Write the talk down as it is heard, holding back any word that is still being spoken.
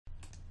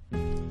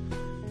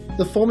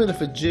The formula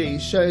for g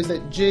shows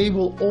that g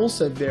will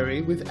also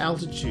vary with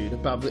altitude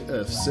above the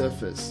Earth's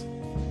surface.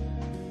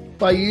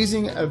 By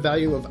using a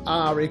value of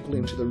r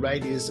equaling to the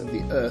radius of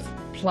the Earth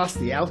plus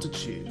the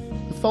altitude,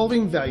 the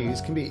following values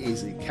can be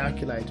easily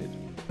calculated.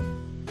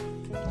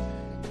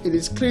 It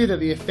is clear that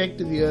the effect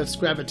of the Earth's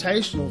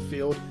gravitational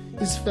field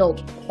is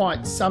felt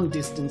quite some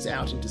distance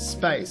out into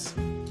space.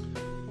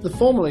 The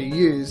formula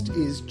used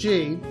is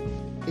g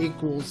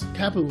equals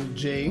capital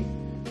G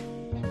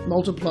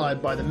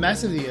multiplied by the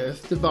mass of the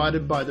Earth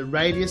divided by the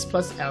radius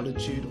plus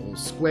altitude all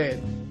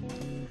squared.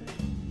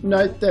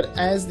 Note that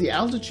as the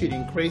altitude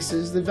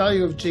increases, the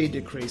value of g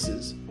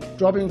decreases,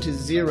 dropping to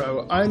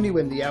 0 only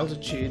when the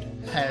altitude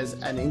has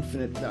an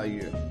infinite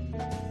value.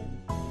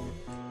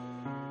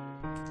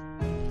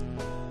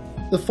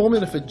 The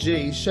formula for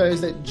g shows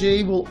that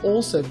g will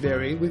also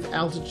vary with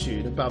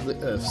altitude above the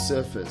Earth's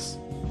surface.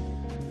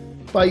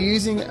 By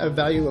using a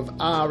value of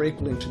r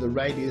equaling to the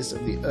radius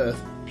of the Earth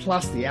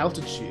plus the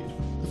altitude,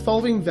 the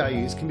following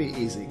values can be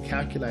easily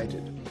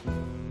calculated.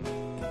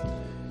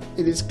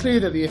 It is clear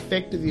that the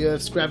effect of the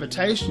Earth's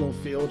gravitational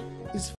field is